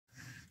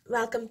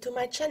Welcome to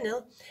my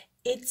channel.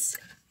 It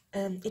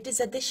is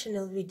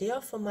additional video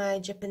for my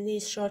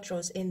Japanese short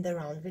rows in the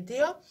round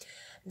video.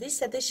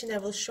 This addition I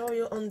will show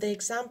you on the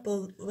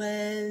example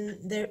when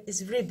there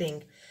is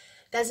ribbing.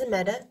 Doesn't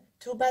matter,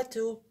 2 by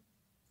 2,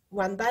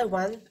 1 by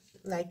 1,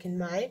 like in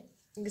my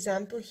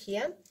example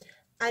here.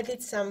 I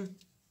did some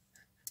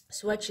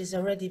swatches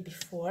already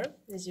before,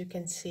 as you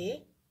can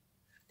see.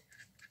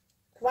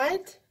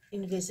 Quite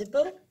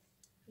invisible,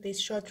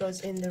 these short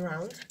rows in the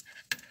round.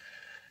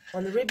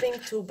 On ribbing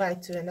 2 by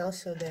 2 and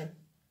also the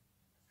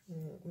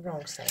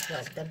wrong side.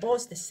 Well, they're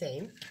both the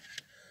same.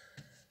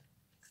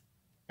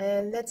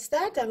 And let's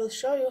start. I will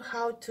show you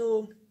how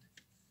to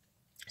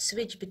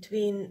switch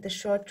between the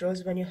short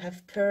rows when you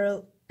have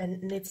purl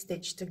and knit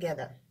stitch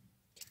together.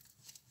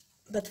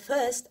 But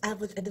first, I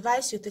would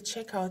advise you to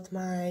check out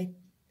my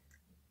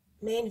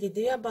main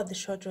video about the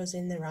short rows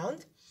in the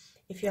round,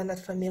 if you are not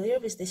familiar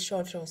with this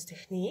short rows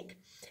technique,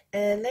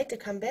 and later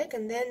come back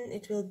and then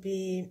it will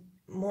be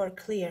more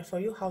clear for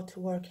you how to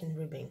work in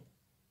ribbing.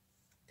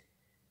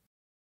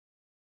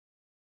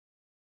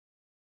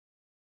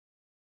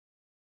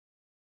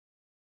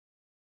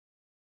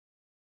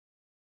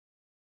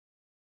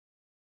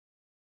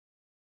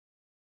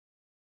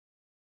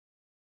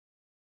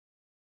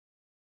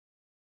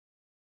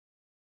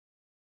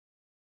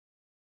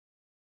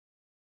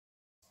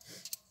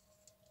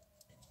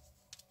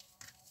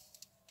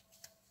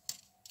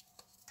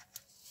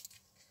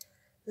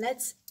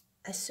 Let's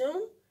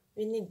assume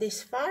we need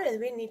this far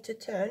and we need to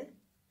turn.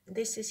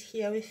 This is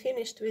here, we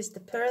finished with the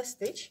purl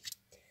stitch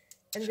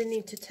and we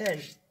need to turn.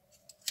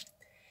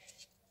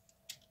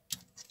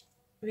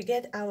 We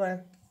get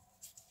our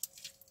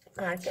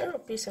marker or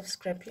piece of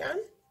scrap yarn,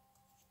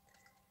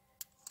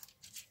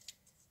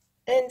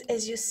 and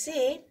as you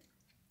see,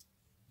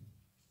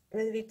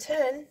 when we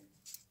turn,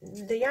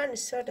 the yarn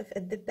is sort of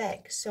at the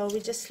back, so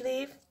we just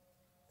leave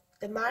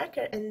the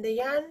marker and the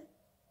yarn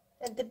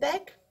at the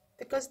back,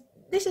 because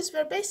this is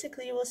where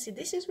basically you will see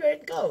this is where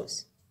it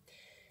goes.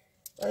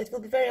 Well, it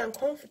will be very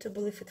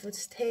uncomfortable if it would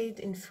stay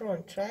in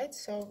front, right?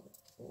 So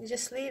we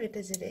just leave it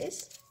as it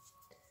is,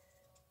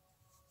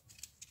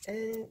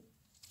 and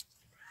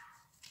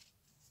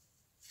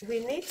we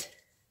knit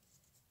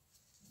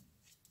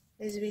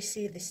as we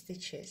see the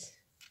stitches.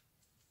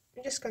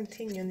 We just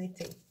continue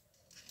knitting.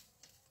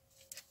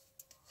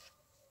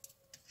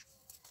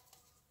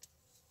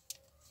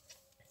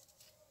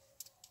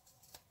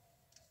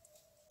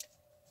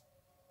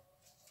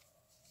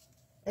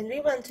 And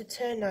we want to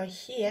turn now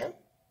here,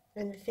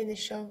 when we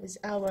finish off with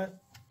our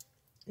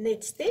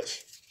knit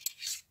stitch.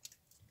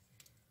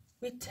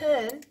 We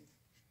turn,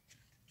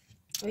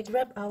 we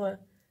grab our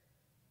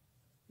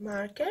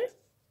marker,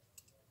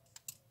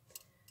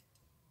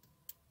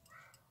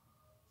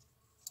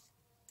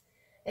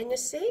 and you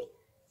see,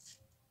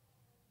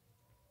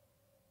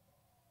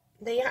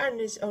 the yarn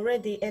is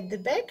already at the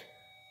back,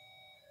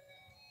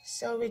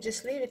 so we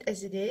just leave it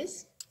as it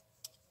is.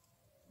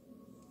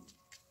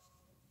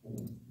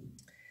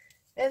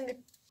 And we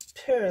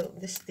purl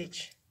the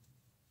stitch.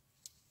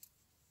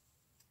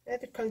 And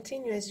we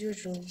continue as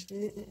usual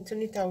to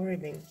knit our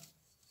ribbing.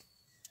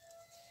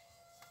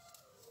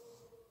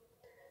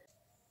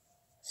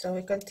 So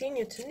we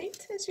continue to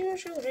knit as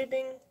usual,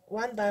 ribbing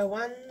 1 by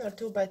 1 or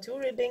 2 by 2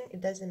 ribbing,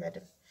 it doesn't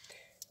matter.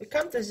 We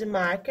come to the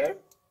marker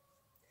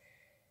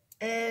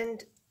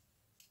and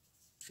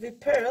we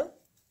purl.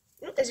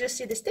 As you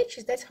see the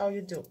stitches, that's how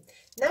you do.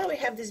 Now we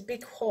have this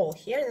big hole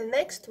here, and the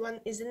next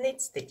one is a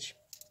knit stitch.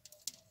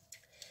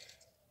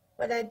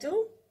 What I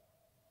do,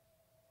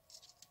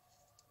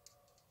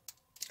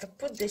 I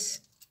put this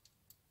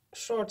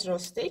short row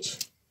stitch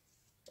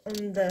on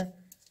the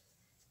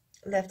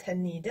left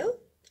hand needle,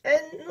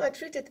 and I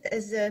treat it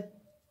as a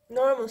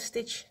normal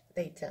stitch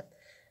later.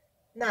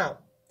 Now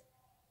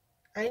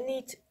I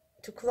need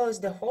to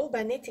close the hole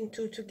by knitting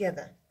 2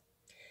 together.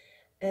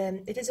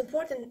 It is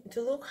important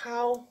to look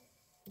how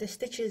the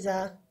stitches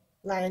are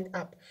lined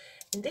up.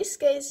 In this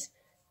case,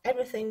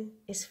 everything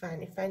is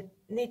fine. If I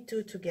knit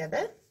 2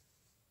 together,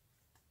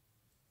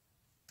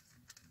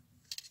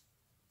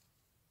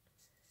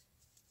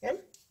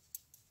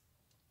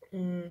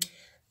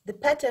 the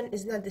pattern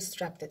is not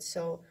disrupted,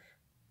 so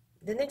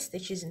the knit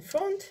stitch is in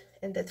front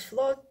and that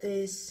float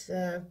is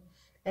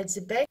at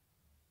the back.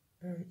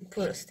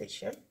 Purl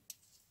stitch. Yeah?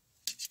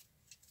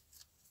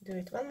 Do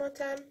it one more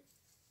time.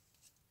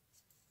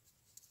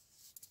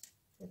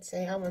 Let's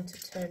say I want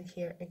to turn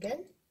here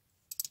again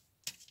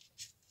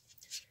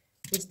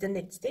with the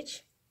knit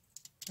stitch.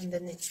 On the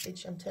knit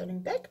stitch I'm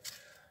turning back.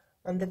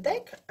 On the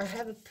back I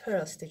have a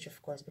purl stitch,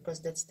 of course, because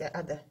that's the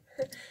other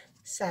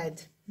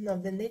side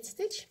of the knit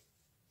stitch.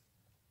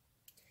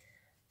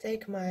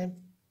 Take my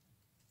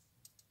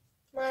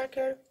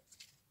marker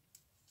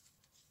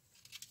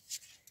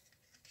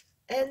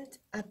and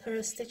I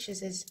purl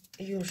stitches as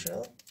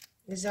usual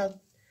without,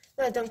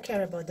 no, I don't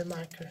care about the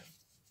marker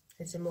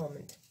at the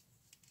moment.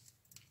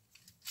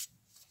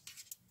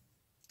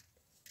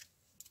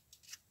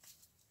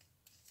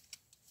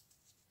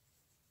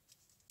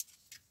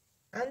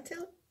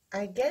 Until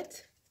I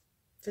get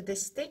to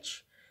this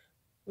stitch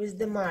with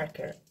the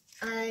marker.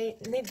 I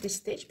knit this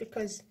stitch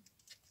because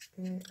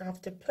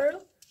after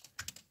purl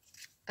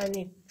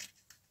I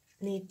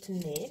need to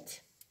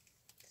knit.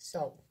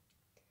 So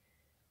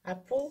I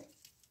pull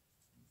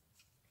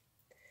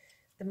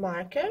the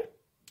marker,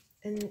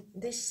 and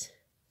this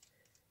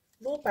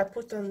loop I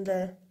put on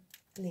the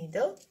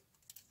needle,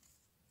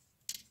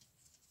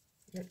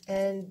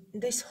 and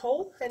this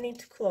hole I need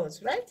to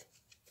close, right?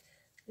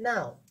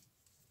 Now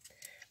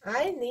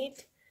I need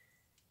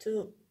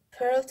to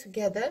purl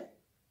together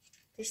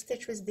this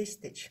stitch with this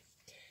stitch,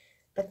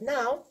 but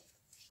now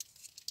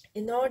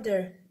in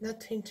order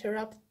not to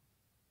interrupt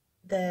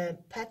the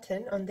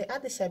pattern on the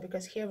other side,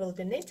 because here will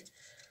be knit,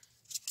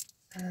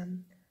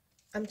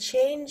 I'm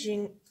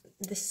changing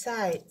the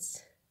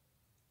sides,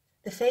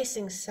 the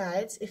facing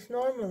sides. If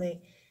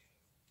normally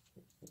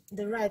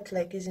the right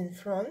leg is in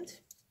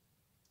front,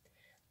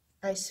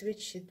 I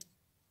switch it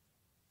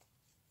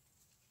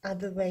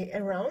other way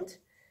around,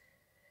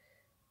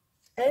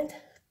 and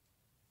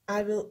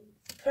I will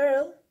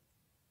purl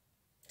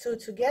two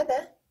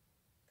together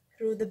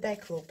through the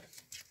back loop.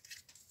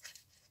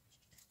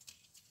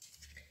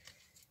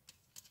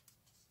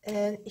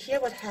 And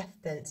here what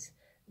happens,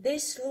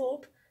 this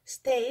loop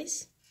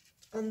stays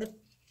on the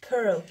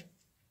purl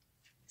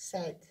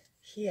side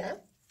here,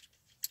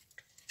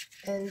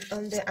 and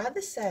on the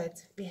other side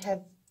we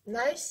have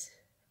nice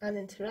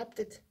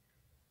uninterrupted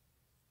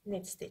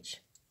knit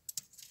stitch.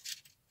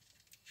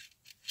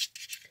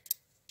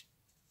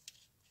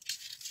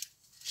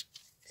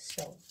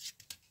 So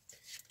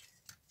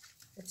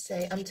let's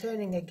say I'm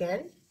turning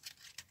again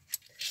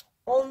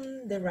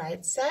on the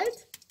right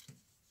side.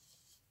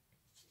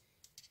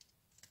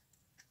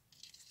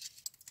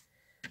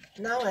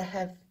 Now I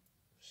have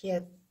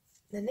here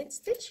the knit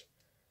stitch,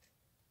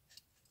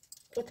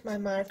 put my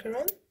marker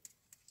on,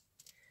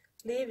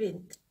 leave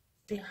it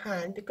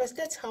behind because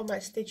that's how my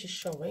stitch is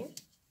showing,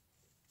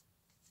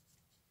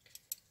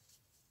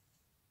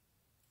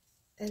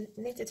 and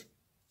knit it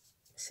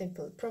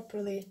simple,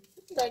 properly,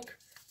 like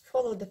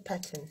follow the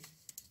pattern.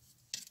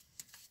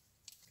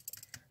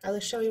 I will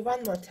show you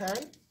one more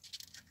time.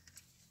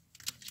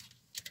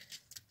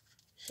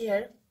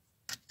 Here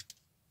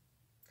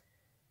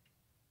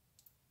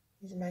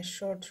is my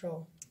short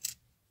row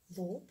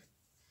loop.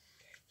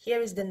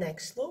 Here is the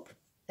next loop,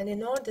 and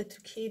in order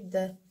to keep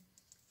the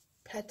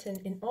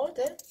pattern in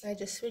order, I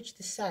just switch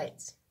the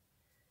sides,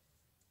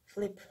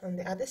 flip on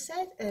the other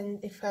side,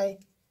 and if I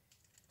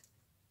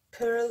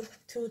purl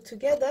two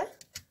together,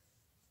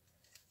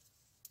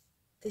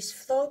 this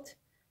float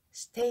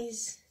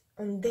stays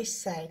on this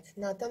side,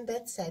 not on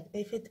that side.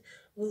 If it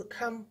will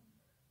come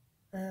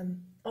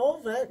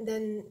over,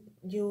 then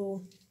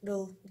you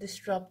will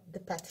disrupt the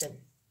pattern.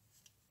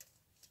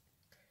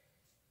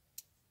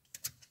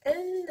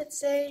 And let's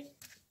say,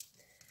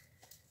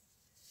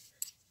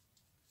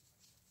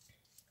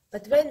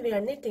 but when we are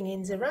knitting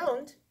in the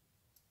round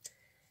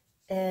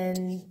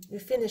and you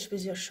finish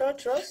with your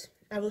short rows,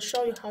 I will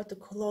show you how to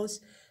close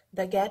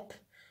the gap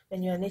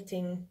when you are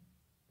knitting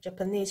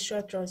Japanese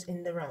short rows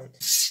in the round.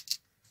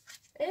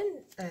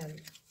 And I'm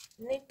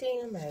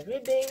knitting my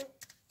ribbing,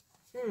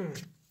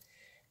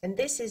 and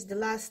this is the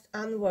last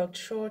unworked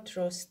short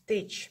row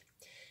stitch.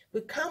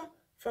 We come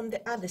from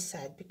the other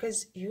side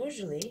because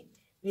usually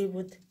we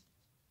would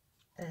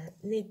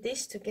knit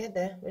this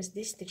together with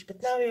this stitch,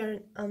 but now we are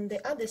on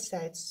the other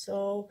side,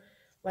 so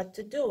what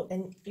to do?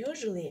 And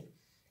usually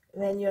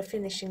when you're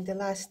finishing the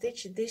last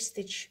stitch, this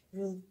stitch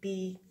will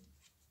be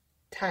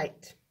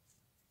tight,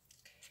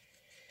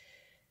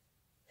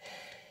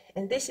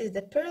 and this is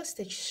the purl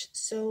stitch,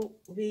 so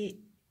we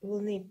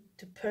will need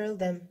to purl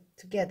them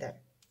together.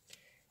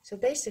 So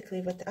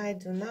basically what I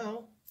do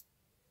now,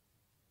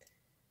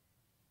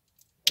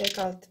 take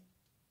off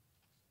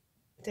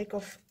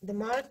the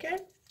marker,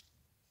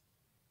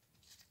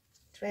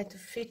 try to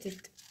fit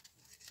it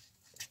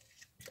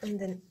on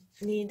the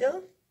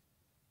needle,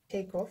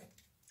 take off,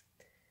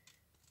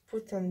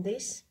 put on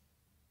this.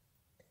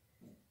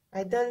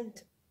 I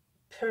don't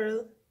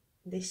purl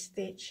this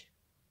stitch,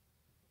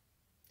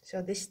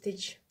 so this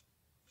stitch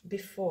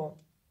before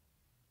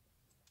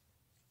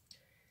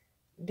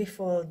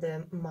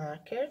the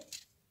marker,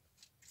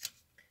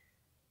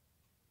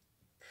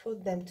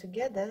 put them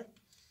together,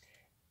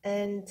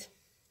 and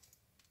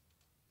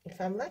if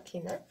I'm lucky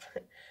enough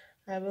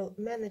I will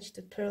manage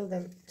to purl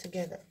them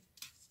together.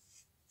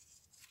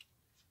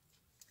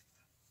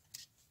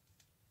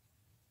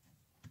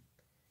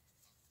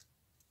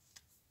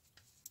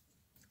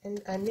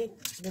 And I knit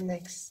the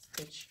next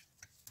stitch.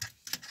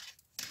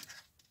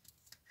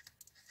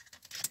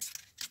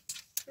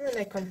 And then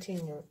I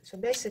continue. So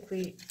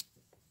basically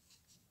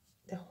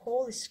the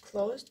hole is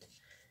closed,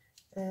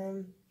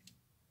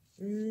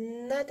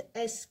 not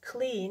as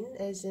clean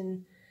as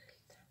in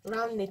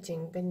round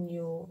knitting when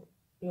your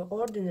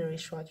ordinary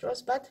short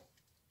rows, but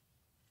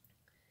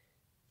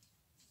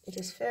it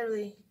is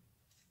fairly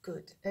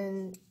good,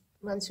 and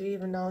once you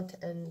even out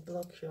and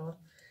block your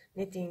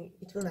knitting,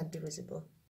 it will not be visible.